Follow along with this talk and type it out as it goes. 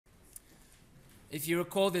If you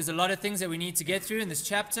recall, there's a lot of things that we need to get through in this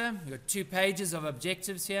chapter. We've got 2 pages of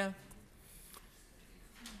objectives here.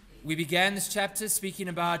 We began this chapter speaking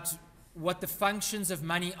about what the functions of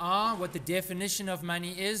money are, what the definition of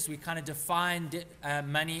money is. We kind of defined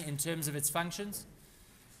money in terms of its functions.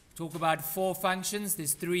 Talk about 4 functions.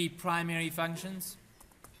 There's 3 primary functions.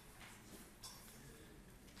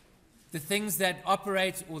 The things that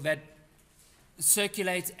operate or that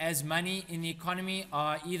circulate as money in the economy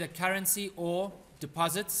are either currency or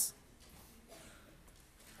deposits.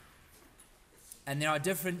 And there are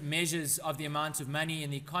different measures of the amount of money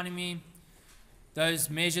in the economy. Those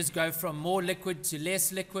measures go from more liquid to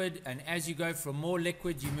less liquid, and as you go from more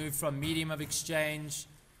liquid, you move from medium of exchange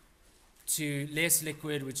to less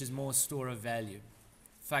liquid, which is more store of value.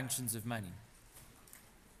 Functions of money.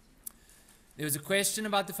 There was a question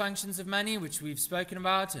about the functions of money, which we've spoken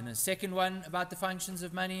about, and a second one about the functions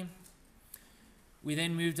of money. We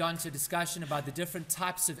then moved on to a discussion about the different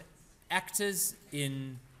types of actors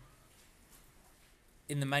in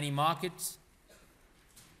the money market.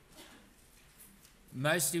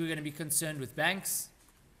 Mostly we're going to be concerned with banks.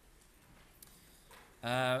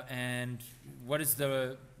 And what is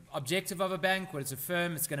the objective of a bank? What is a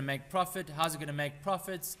firm? It's going to make profit. How's it going to make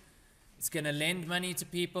profits? It's going to lend money to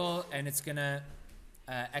people, and it's going to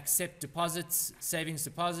accept deposits, savings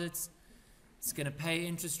deposits. It's going to pay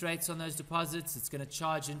interest rates on those deposits. It's going to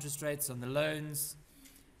charge interest rates on the loans.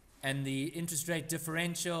 And the interest rate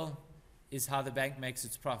differential is how the bank makes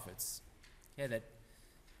its profits. Okay, that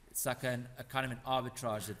it's like a kind of an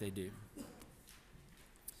arbitrage that they do.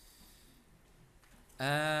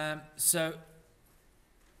 So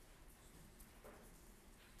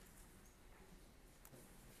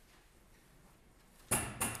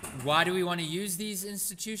why do we want to use these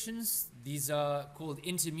institutions? These are called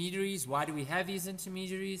intermediaries. Why do we have these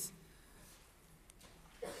intermediaries?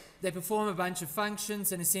 They perform a bunch of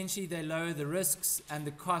functions, and essentially they lower the risks and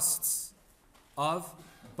the costs of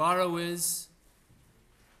borrowers,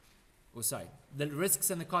 the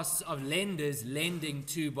risks and the costs of lenders lending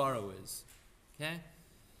to borrowers. Okay?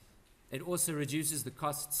 It also reduces the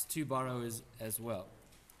costs to borrowers as well.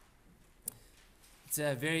 It's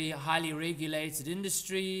a very highly regulated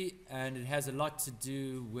industry, and it has a lot to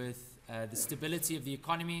do with the stability of the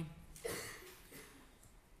economy.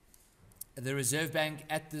 The Reserve Bank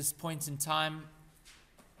at this point in time,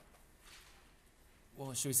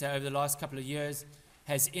 or should we say over the last couple of years,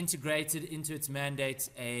 has integrated into its mandate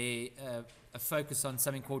a focus on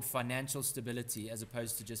something called financial stability as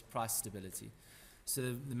opposed to just price stability. So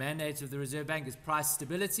the mandate of the Reserve Bank is price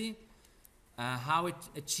stability. How it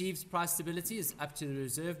achieves price stability is up to the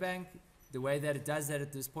Reserve Bank. The way that it does that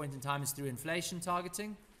at this point in time is through inflation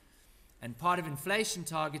targeting. And part of inflation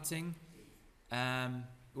targeting,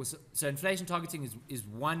 so inflation targeting is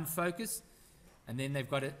one focus, and then they've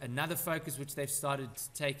got another focus which they've started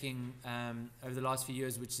taking over the last few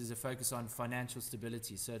years, which is a focus on financial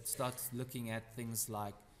stability. So it starts looking at things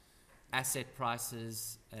like asset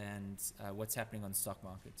prices and what's happening on stock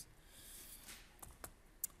markets.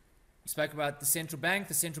 We spoke about the central bank.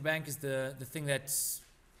 The central bank is the thing that's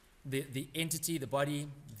the entity, the body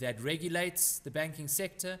that regulates the banking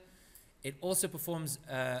sector. It also performs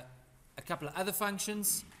a couple of other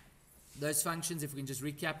functions. Those functions, if we can just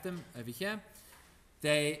recap them over here,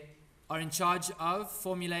 they are in charge of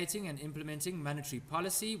formulating and implementing monetary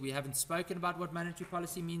policy. We haven't spoken about what monetary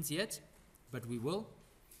policy means yet, but we will.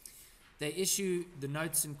 They issue the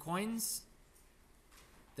notes and coins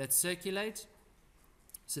that circulate.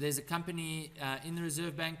 So there's a company in the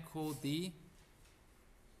Reserve Bank called the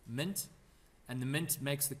Mint, and the Mint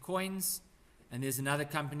makes the coins. And there's another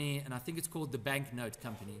company, and I think it's called the Banknote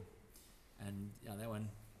Company. And yeah, that one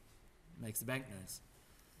makes the banknotes.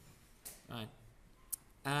 Right.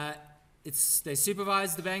 They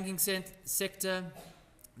supervise the banking sector.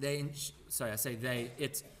 The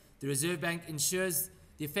Reserve Bank ensures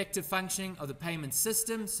the effective functioning of the payment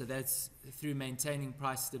system, so that's through maintaining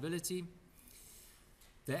price stability.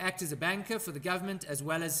 They act as a banker for the government, as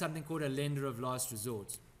well as something called a lender of last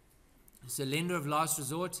resort. So lender of last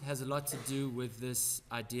resort has a lot to do with this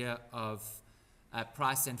idea of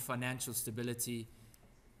price and financial stability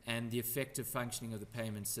and the effective functioning of the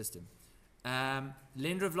payment system.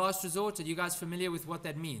 Lender of last resort, are you guys familiar with what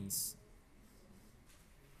that means?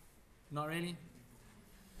 Not really?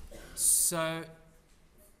 So,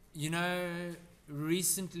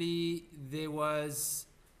 recently there was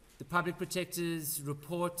the Public Protector's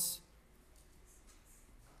report.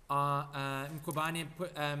 Mkhwebane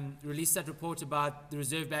released that report about the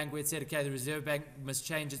Reserve Bank, where it said, okay, the Reserve Bank must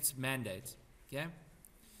change its mandate. Okay?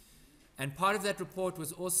 And part of that report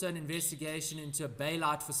was also an investigation into a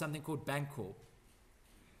bailout for something called Bancorp.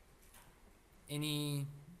 Any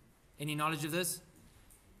knowledge of this?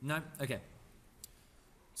 No? Okay.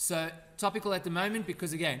 So topical at the moment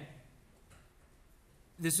because, again,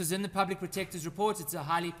 this was in the Public Protector's report. It's a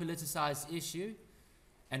highly politicized issue.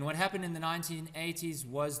 And what happened in the 1980s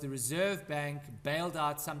was the Reserve Bank bailed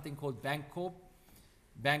out something called Bancorp.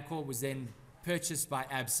 Bancorp was then purchased by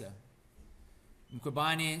ABSA.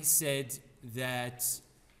 Mkhwebane said that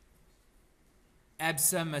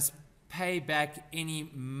ABSA must pay back any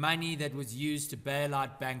money that was used to bail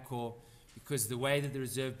out Bancorp because the way that the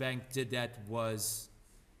Reserve Bank did that was,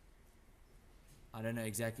 I don't know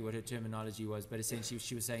exactly what her terminology was, but essentially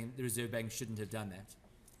she was saying the Reserve Bank shouldn't have done that.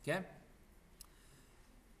 Okay?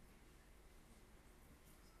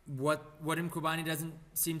 What Mkhwebane doesn't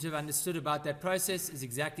seem to have understood about that process is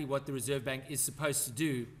exactly what the Reserve Bank is supposed to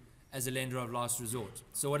do as a lender of last resort.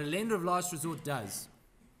 So what a lender of last resort does,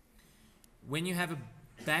 when you have a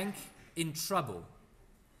bank in trouble,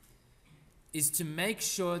 is to make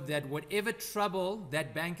sure that whatever trouble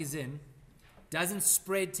that bank is in doesn't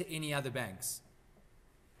spread to any other banks.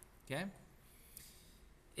 Okay?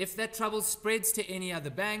 If that trouble spreads to any other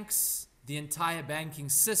banks, the entire banking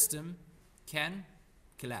system can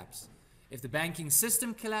collapse. If the banking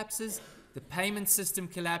system collapses, the payment system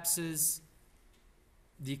collapses,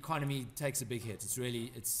 the economy takes a big hit.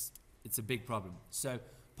 It's a big problem. So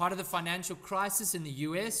part of the financial crisis in the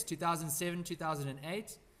US, 2007,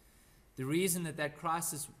 2008, the reason that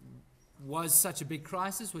crisis was such a big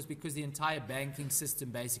crisis was because the entire banking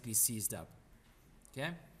system basically seized up.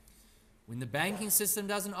 Okay? When the banking system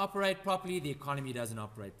doesn't operate properly, the economy doesn't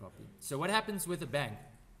operate properly. So what happens with a bank?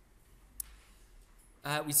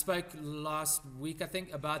 We spoke last week, I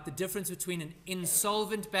think, about the difference between an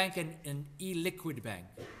insolvent bank and an illiquid bank.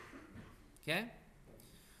 Okay?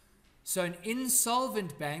 So an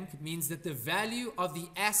insolvent bank means that the value of the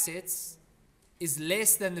assets is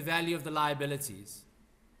less than the value of the liabilities.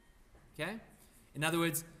 Okay? In other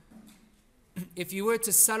words, if you were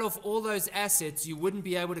to sell off all those assets, you wouldn't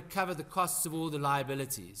be able to cover the costs of all the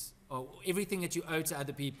liabilities or everything that you owe to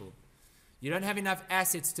other people. You don't have enough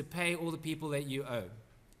assets to pay all the people that you owe.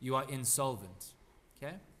 You are insolvent.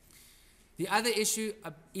 Okay? The other issue,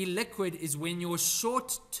 illiquid, is when your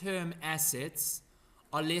short-term assets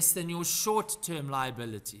are less than your short-term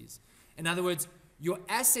liabilities. In other words, your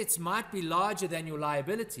assets might be larger than your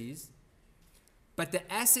liabilities, but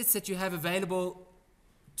the assets that you have available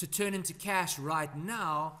to turn into cash right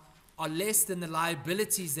now are less than the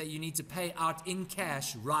liabilities that you need to pay out in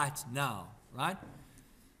cash right now, right?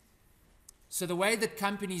 So the way that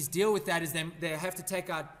companies deal with that is they have to take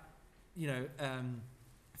out,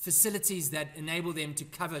 facilities that enable them to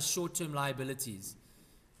cover short-term liabilities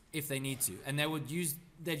if they need to, and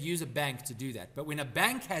they'd use a bank to do that. But when a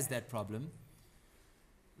bank has that problem,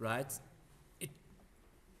 right,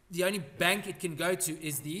 the only bank it can go to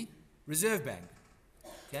is the Reserve Bank.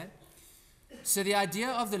 Okay? So the idea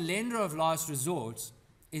of the lender of last resort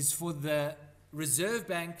is for the Reserve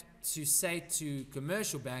Bank to say to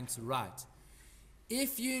commercial banks, right,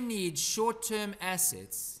 if you need short-term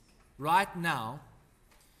assets right now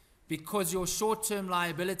because your short-term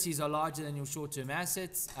liabilities are larger than your short-term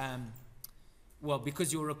assets,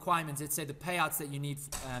 because your requirements, let's say the payouts that you need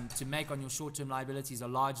to make on your short-term liabilities are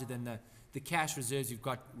larger than the cash reserves you've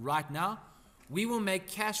got right now, we will make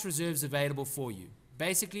cash reserves available for you.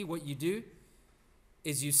 Basically, what you do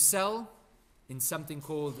is you sell in something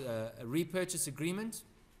called a repurchase agreement.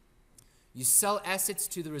 You sell assets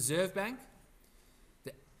to the Reserve Bank.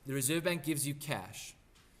 The Reserve Bank gives you cash.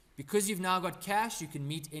 Because you've now got cash, you can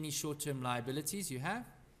meet any short-term liabilities you have.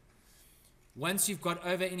 Once you've got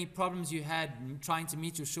over any problems you had trying to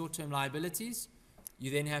meet your short-term liabilities,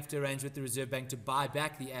 you then have to arrange with the Reserve Bank to buy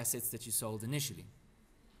back the assets that you sold initially.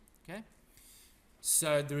 Okay?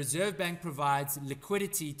 So the Reserve Bank provides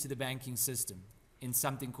liquidity to the banking system in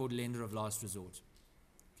something called lender of last resort.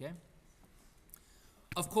 Okay?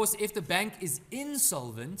 Of course, if the bank is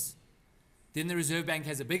insolvent, then the Reserve Bank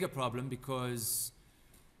has a bigger problem because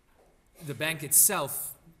the bank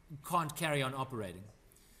itself can't carry on operating.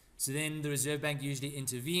 So then the Reserve Bank usually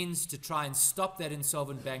intervenes to try and stop that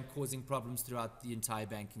insolvent bank causing problems throughout the entire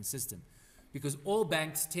banking system. Because all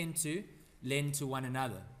banks tend to lend to one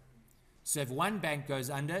another. So if one bank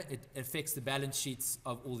goes under, it affects the balance sheets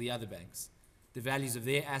of all the other banks. The values of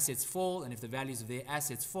their assets fall, and if the values of their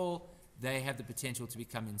assets fall, they have the potential to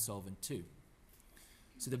become insolvent too.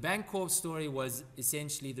 So the Bancorp story was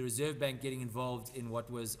essentially the Reserve Bank getting involved in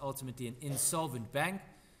what was ultimately an insolvent bank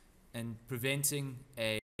and preventing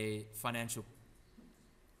a financial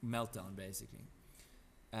meltdown, basically.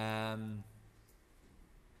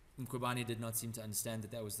 Mkhwebane did not seem to understand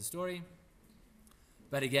that was the story.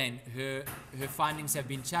 But again, her findings have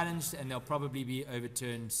been challenged and they'll probably be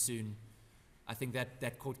overturned soon. I think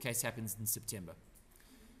that court case happens in September.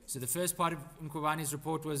 So the first part of Mkhwebani's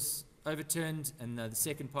report was overturned, and the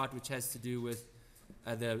second part, which has to do with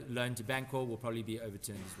the loan to Bancor, will probably be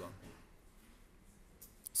overturned as well.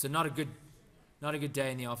 So not a good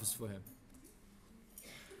day in the office for her.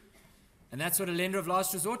 And that's what a lender of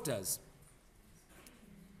last resort does.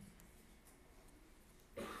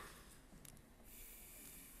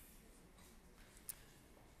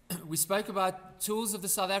 We spoke about tools of the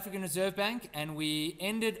South African Reserve Bank, and we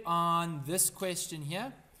ended on this question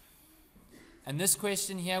here. And this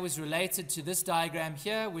question here was related to this diagram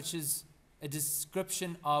here, which is a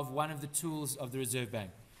description of one of the tools of the Reserve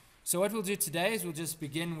Bank. So what we'll do today is we'll just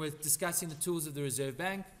begin with discussing the tools of the Reserve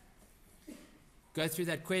Bank, go through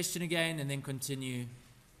that question again, and then continue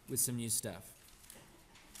with some new stuff.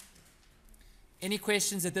 Any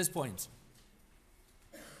questions at this point?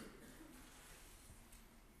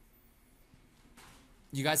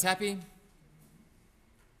 You guys happy?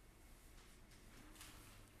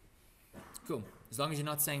 Cool. As long as you're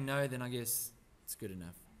not saying no, then I guess it's good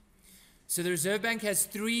enough. So the Reserve Bank has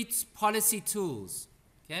three policy tools.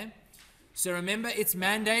 Okay? So remember its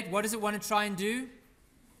mandate. What does it want to try and do?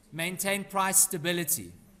 Maintain price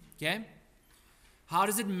stability. Okay? How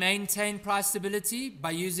does it maintain price stability?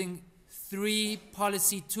 By using three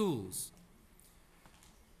policy tools.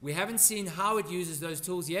 We haven't seen how it uses those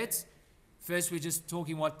tools yet. First, we're just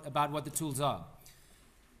talking about what the tools are.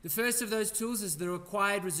 The first of those tools is the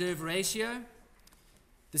required reserve ratio.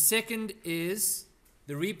 The second is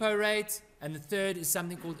the repo rate. And the third is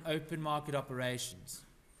something called open market operations.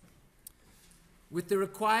 With the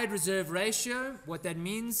required reserve ratio, what that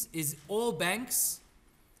means is all banks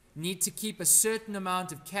need to keep a certain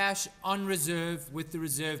amount of cash on reserve with the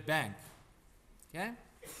Reserve Bank. Okay?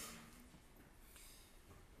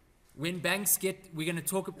 When banks we're going to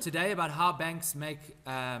talk today about how banks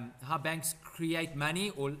create money,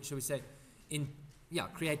 or shall we say,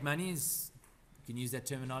 create money is, you can use that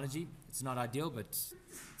terminology. It's not ideal, but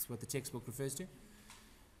it's what the textbook refers to.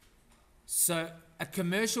 So a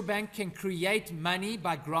commercial bank can create money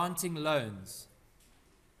by granting loans.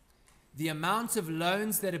 The amount of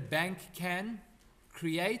loans that a bank can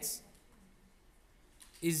create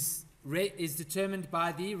is determined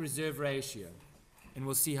by the reserve ratio. And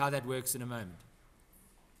we'll see how that works in a moment.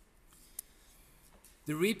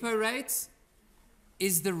 The repo rate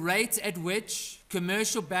is the rate at which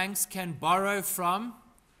commercial banks can borrow from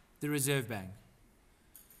the Reserve Bank.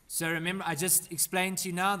 So remember, I just explained to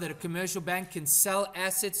you now that a commercial bank can sell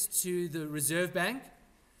assets to the Reserve Bank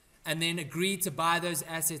and then agree to buy those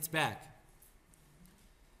assets back.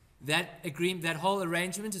 That whole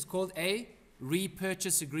arrangement is called a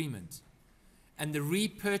repurchase agreement. And the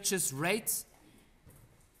repurchase rate,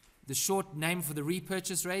 the short name for the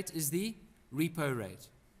repurchase rate, is the repo rate.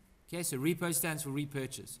 Okay, so repo stands for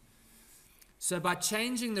repurchase. So by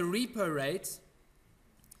changing the repo rate,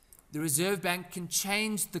 the Reserve Bank can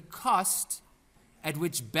change the cost at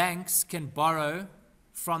which banks can borrow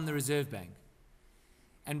from the Reserve Bank.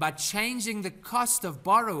 And by changing the cost of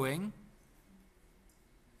borrowing,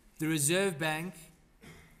 the Reserve Bank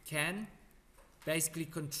can basically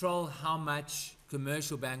control how much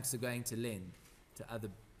commercial banks are going to lend to other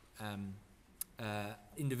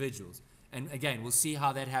individuals. And again, we'll see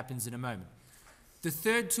how that happens in a moment. The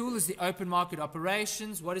third tool is the open market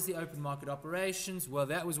operations. What is the open market operations? Well,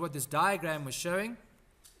 that was what this diagram was showing.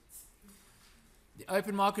 The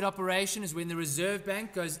open market operation is when the Reserve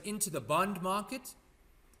Bank goes into the bond market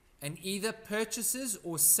and either purchases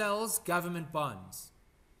or sells government bonds.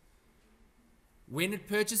 When it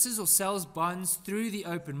purchases or sells bonds through the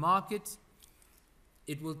open market,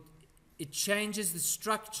 it changes the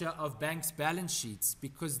structure of banks' balance sheets,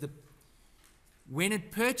 because when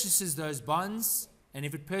it purchases those bonds, and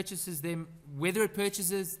if it purchases them, whether it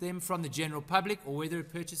purchases them from the general public or whether it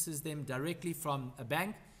purchases them directly from a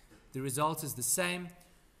bank, the result is the same.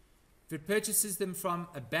 If it purchases them from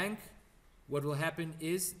a bank, what will happen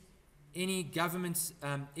is any government,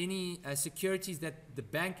 securities that the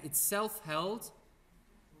bank itself held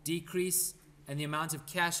decrease, and the amount of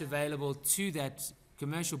cash available to that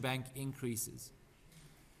commercial bank increases.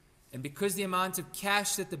 And because the amount of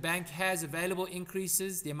cash that the bank has available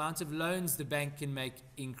increases, the amount of loans the bank can make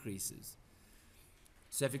increases.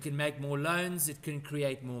 So if it can make more loans, it can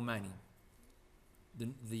create more money,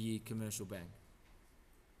 the commercial bank.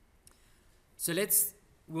 So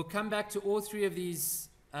we'll come back to all three of these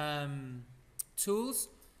tools.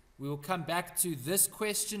 We will come back to this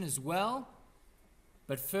question as well.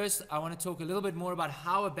 But first, I want to talk a little bit more about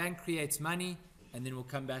how a bank creates money and then we'll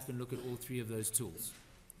come back and look at all three of those tools.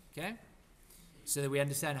 Okay? So that we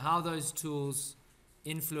understand how those tools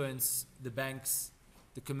influence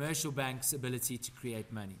the commercial bank's ability to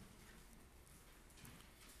create money.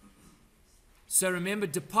 So remember,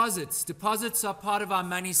 deposits. Deposits are part of our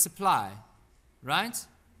money supply, right?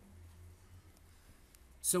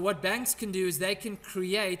 So what banks can do is they can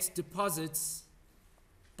create deposits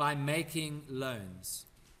by making loans.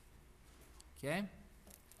 Okay?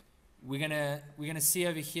 We're gonna see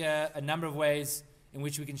over here a number of ways in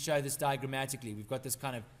which we can show this diagrammatically. We've got this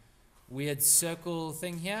kind of weird circle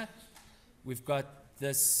thing here. We've got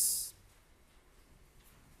this,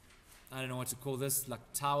 I don't know what to call this, like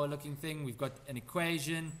tower looking thing. We've got an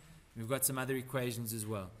equation. We've got some other equations as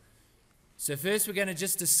well. So first we're going to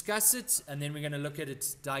just discuss it, and then we're going to look at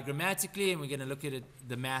it diagrammatically, and we're going to look at it,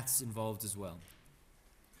 the maths involved as well.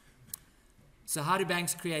 So how do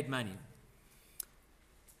banks create money?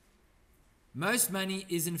 Most money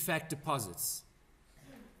is in fact deposits.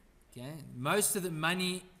 Okay? Most of the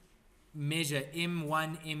money measure,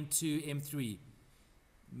 M1, M2, M3,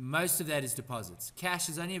 most of that is deposits. Cash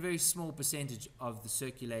is only a very small percentage of the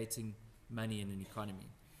circulating money in an economy.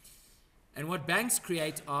 And what banks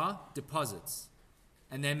create are deposits.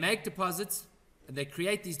 And they make deposits, and they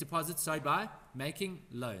create these deposits, by making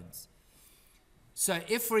loans. So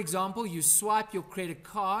if, for example, you swipe your credit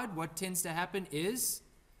card, what tends to happen is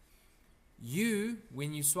you,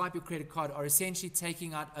 when you swipe your credit card, are essentially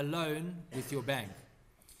taking out a loan with your bank.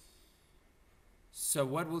 So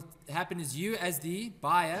what will happen is you, as the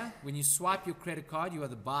buyer, when you swipe your credit card, you are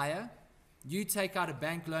the buyer, you take out a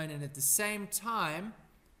bank loan, and at the same time,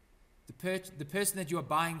 the person that you are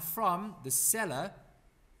buying from, the seller,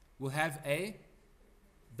 will have a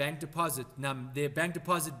bank deposit number. Their bank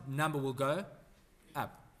deposit number will go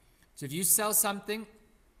up. So if you sell something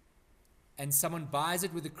and someone buys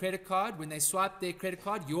it with a credit card, when they swipe their credit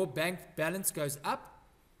card, your bank balance goes up,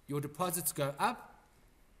 your deposits go up,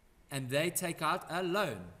 and they take out a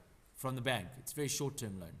loan from the bank. It's a very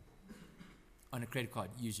short-term loan on a credit card,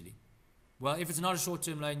 usually. Well, if it's not a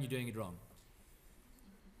short-term loan, you're doing it wrong.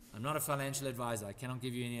 I'm not a financial advisor. I cannot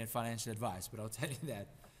give you any financial advice, but I'll tell you that.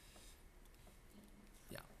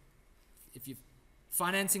 Yeah. If you're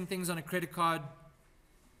financing things on a credit card,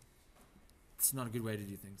 it's not a good way to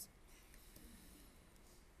do things.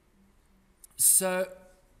 So,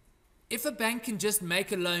 if a bank can just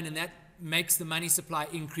make a loan and that makes the money supply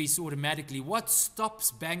increase automatically, what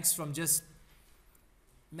stops banks from just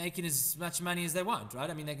making as much money as they want, right?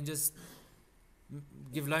 I mean, they can just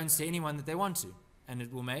give loans to anyone that they want to, and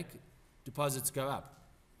it will make deposits go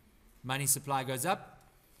up. Money supply goes up.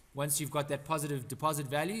 Once you've got that positive deposit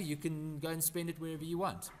value, you can go and spend it wherever you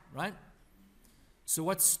want, right? So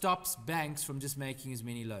what stops banks from just making as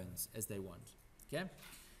many loans as they want? Okay?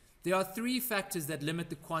 There are three factors that limit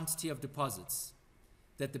the quantity of deposits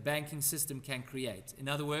that the banking system can create. In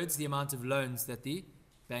other words, the amount of loans that the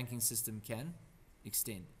banking system can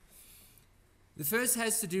extend. The first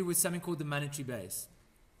has to do with something called the monetary base.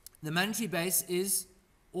 The monetary base is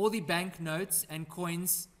all the banknotes and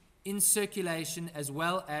coins in circulation, as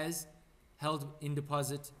well as held in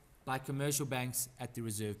deposit by commercial banks at the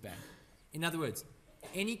Reserve Bank. In other words,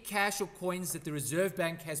 any cash or coins that the Reserve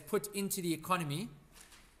Bank has put into the economy,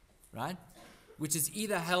 right, which is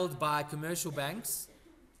either held by commercial banks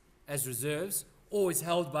as reserves, or is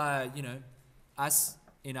held by, us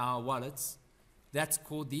in our wallets, that's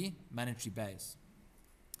called the monetary base.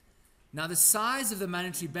 Now, the size of the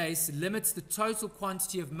monetary base limits the total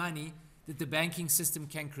quantity of money that the banking system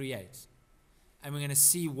can create. And we're going to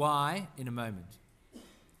see why in a moment.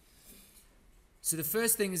 So the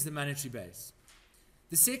first thing is the monetary base.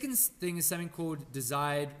 The second thing is something called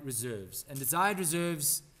desired reserves. And desired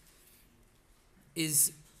reserves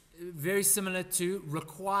is very similar to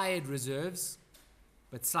required reserves,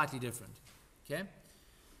 but slightly different. Okay?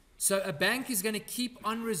 So a bank is going to keep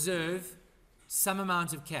on reserve some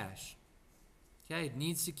amount of cash. Okay? It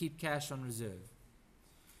needs to keep cash on reserve.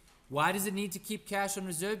 Why does it need to keep cash on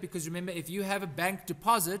reserve? Because remember, if you have a bank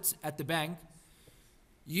deposit at the bank,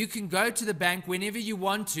 you can go to the bank whenever you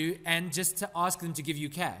want to and just to ask them to give you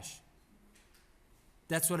cash.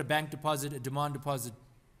 That's what a bank deposit, a demand deposit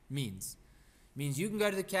means. It means you can go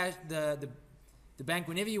to the bank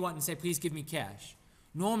whenever you want and say, please give me cash.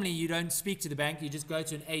 Normally, you don't speak to the bank. You just go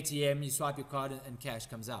to an ATM, you swipe your card, and cash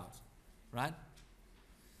comes out, right?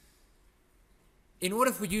 In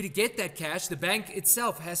order for you to get that cash, the bank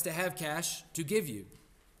itself has to have cash to give you,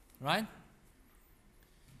 right?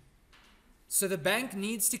 So the bank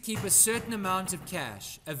needs to keep a certain amount of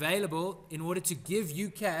cash available in order to give you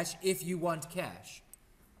cash if you want cash.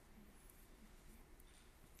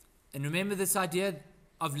 And remember this idea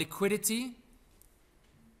of liquidity,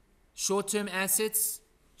 short-term assets,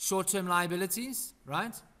 short-term liabilities,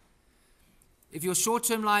 right? If your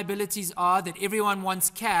short-term liabilities are that everyone wants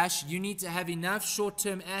cash, you need to have enough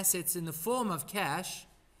short-term assets in the form of cash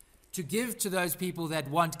to give to those people that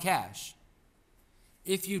want cash.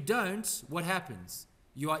 If you don't, what happens?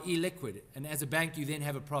 You are illiquid, and as a bank, you then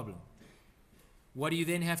have a problem. What do you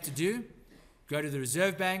then have to do? Go to the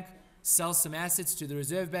Reserve Bank, sell some assets to the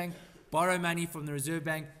Reserve Bank, borrow money from the Reserve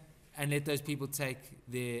Bank, and let those people take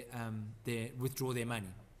withdraw their money,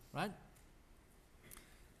 right?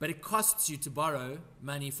 But it costs you to borrow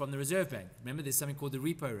money from the Reserve Bank. Remember, there's something called the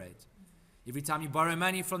repo rate. Every time you borrow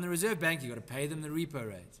money from the Reserve Bank, you've got to pay them the repo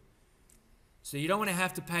rate. So you don't want to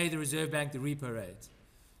have to pay the Reserve Bank the repo rate.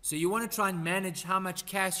 So you want to try and manage how much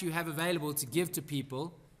cash you have available to give to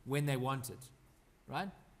people when they want it, right?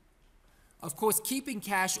 Of course, keeping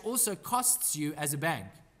cash also costs you as a bank,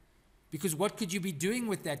 because what could you be doing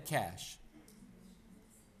with that cash?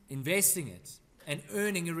 Investing it and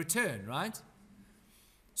earning a return, right?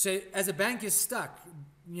 So as a bank, you're stuck,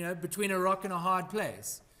 between a rock and a hard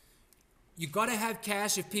place. You've got to have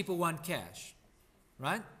cash if people want cash,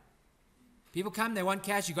 right? People come, they want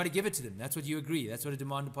cash, you've got to give it to them. That's what you agree. That's what a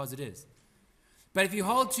demand deposit is. But if you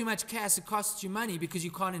hold too much cash, it costs you money because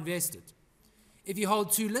you can't invest it. If you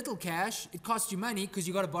hold too little cash, it costs you money because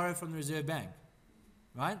you've got to borrow from the Reserve Bank,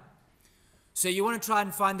 right? So you want to try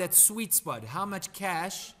and find that sweet spot. How much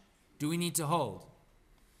cash do we need to hold?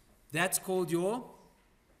 That's called your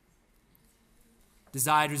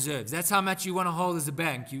desired reserves. That's how much you want to hold as a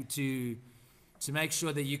bank to make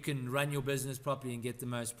sure that you can run your business properly and get the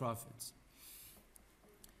most profits.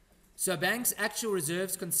 So a bank's actual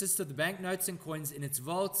reserves consist of the banknotes and coins in its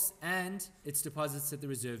vaults and its deposits at the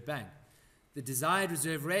Reserve Bank. The desired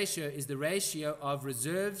reserve ratio is the ratio of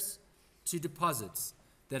reserves to deposits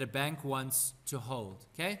that a bank wants to hold.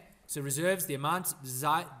 Okay? So reserves, the amount,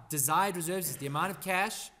 desired reserves is the amount of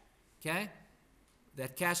cash. Okay?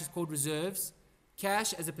 That cash is called reserves.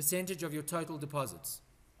 Cash as a percentage of your total deposits.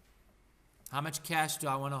 How much cash do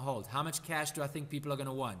I want to hold? How much cash do I think people are going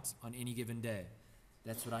to want on any given day?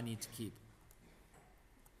 That's what I need to keep.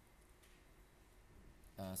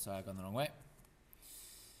 Sorry, I've gone the wrong way.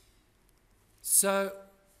 So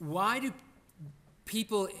why do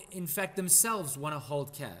people, in fact, themselves want to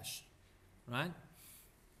hold cash? Right?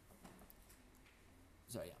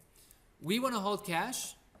 So yeah. We want to hold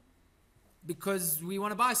cash because we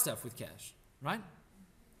want to buy stuff with cash. Right?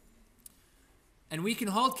 And we can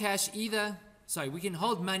hold we can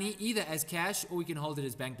hold money either as cash or we can hold it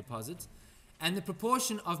as bank deposits. And the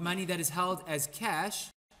proportion of money that is held as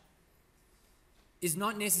cash is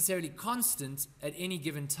not necessarily constant at any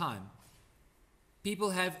given time.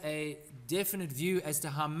 People have a definite view as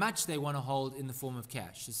to how much they want to hold in the form of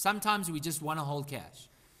cash. So sometimes we just want to hold cash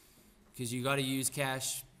because you got to use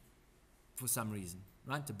cash for some reason,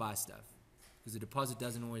 right? To buy stuff, because the deposit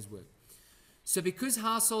doesn't always work. So because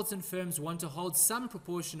households and firms want to hold some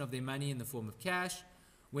proportion of their money in the form of cash,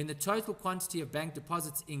 when the total quantity of bank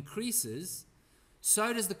deposits increases,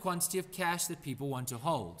 so does the quantity of cash that people want to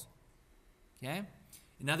hold. Okay?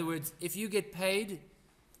 In other words, if you get paid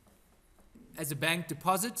as a bank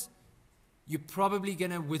deposit, you're probably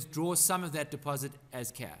going to withdraw some of that deposit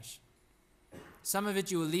as cash. Some of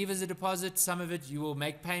it you will leave as a deposit, some of it you will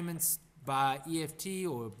make payments by EFT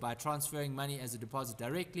or by transferring money as a deposit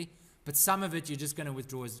directly, but some of it you're just going to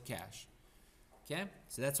withdraw as cash. Okay?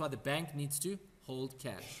 So that's why the bank needs to hold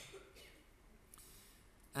cash.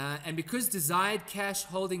 And because desired cash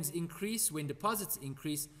holdings increase when deposits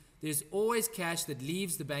increase, there's always cash that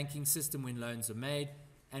leaves the banking system when loans are made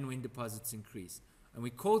and when deposits increase. And we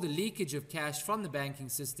call the leakage of cash from the banking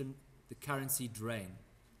system the currency drain.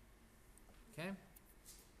 Okay?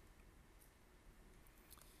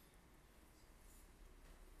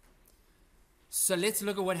 So let's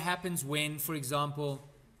look at what happens when, for example,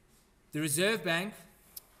 the Reserve Bank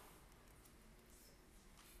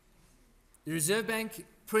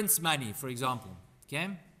prints money, for example.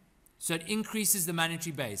 Okay? So it increases the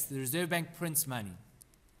monetary base. The Reserve Bank prints money.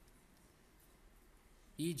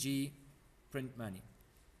 E.g., print money.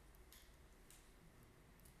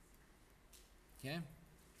 Okay?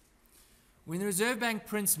 When the Reserve Bank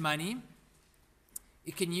prints money,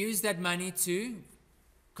 it can use that money to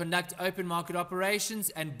conduct open market operations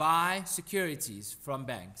and buy securities from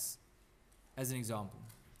banks, as an example.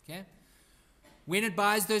 Okay? When it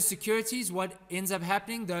buys those securities, what ends up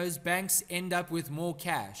happening? Those banks end up with more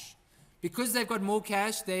cash. Because they've got more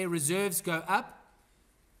cash, their reserves go up.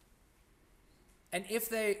 And if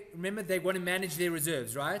they, remember, they want to manage their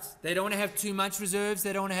reserves, right? They don't want to have too much reserves.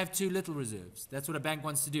 They don't want to have too little reserves. That's what a bank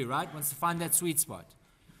wants to do, right? Wants to find that sweet spot.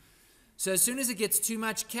 So as soon as it gets too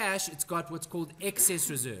much cash, it's got what's called excess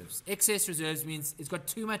reserves. Excess reserves means it's got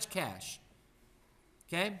too much cash.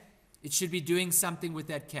 Okay? It should be doing something with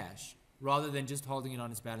that cash rather than just holding it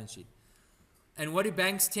on its balance sheet. And what do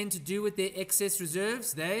banks tend to do with their excess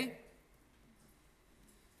reserves? They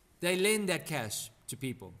lend that cash to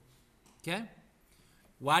people. Okay?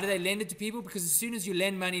 Why do they lend it to people? Because as soon as you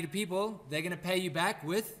lend money to people, they're going to pay you back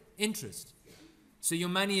with interest. So your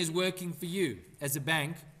money is working for you as a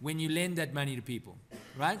bank when you lend that money to people,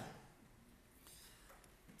 right?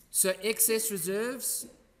 So excess reserves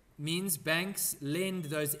means banks lend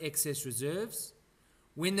those excess reserves.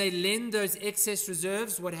 When they lend those excess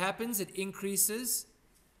reserves, what happens? It increases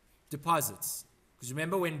deposits. Because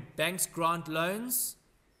remember, when banks grant loans,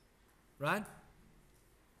 right?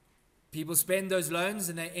 People spend those loans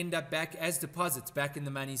and they end up back as deposits, back in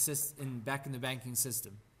the money system, back in the banking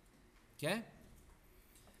system. Okay?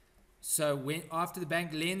 So after the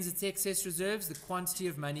bank lends its excess reserves, the quantity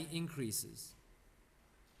of money increases.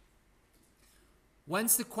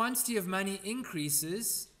 Once the quantity of money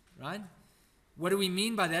increases, right? What do we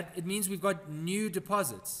mean by that? It means we've got new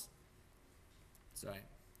deposits.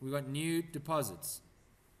 We've got new deposits.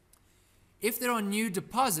 If there are new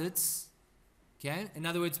deposits, okay, in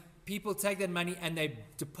other words, people take that money and they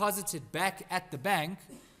deposit it back at the bank,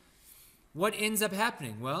 what ends up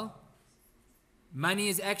happening? Well, money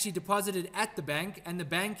is actually deposited at the bank, and the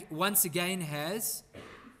bank once again has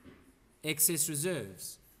excess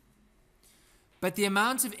reserves. But the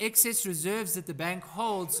amount of excess reserves that the bank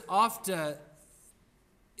holds after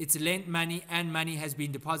it's lent money and money has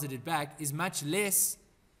been deposited back is much less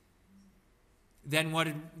than what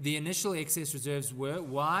the initial excess reserves were.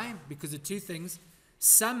 Why? Because of two things.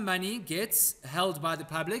 Some money gets held by the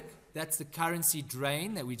public. That's the currency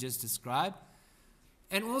drain that we just described.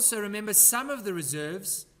 And also remember, some of the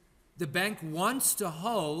reserves the bank wants to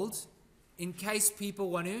hold in case people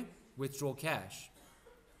want to withdraw cash.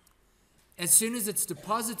 As soon as its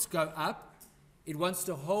deposits go up, it wants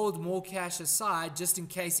to hold more cash aside just in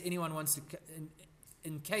case anyone wants to,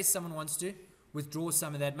 in case someone wants to withdraw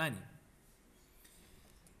some of that money.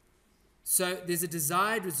 So there's a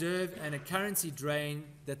desired reserve and a currency drain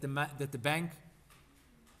that the bank,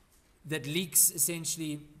 that leaks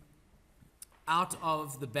essentially out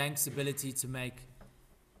of the bank's ability to make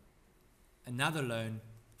another loan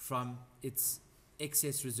from its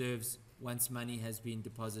excess reserves once money has been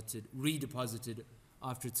redeposited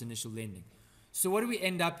after its initial lending. So what do we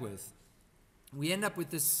end up with? We end up with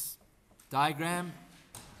this diagram.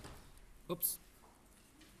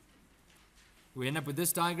 We end up with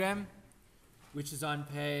this diagram, which is on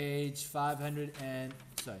page 500 and,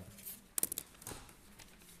 sorry.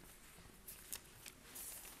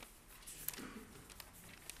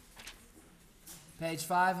 Page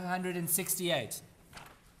 568.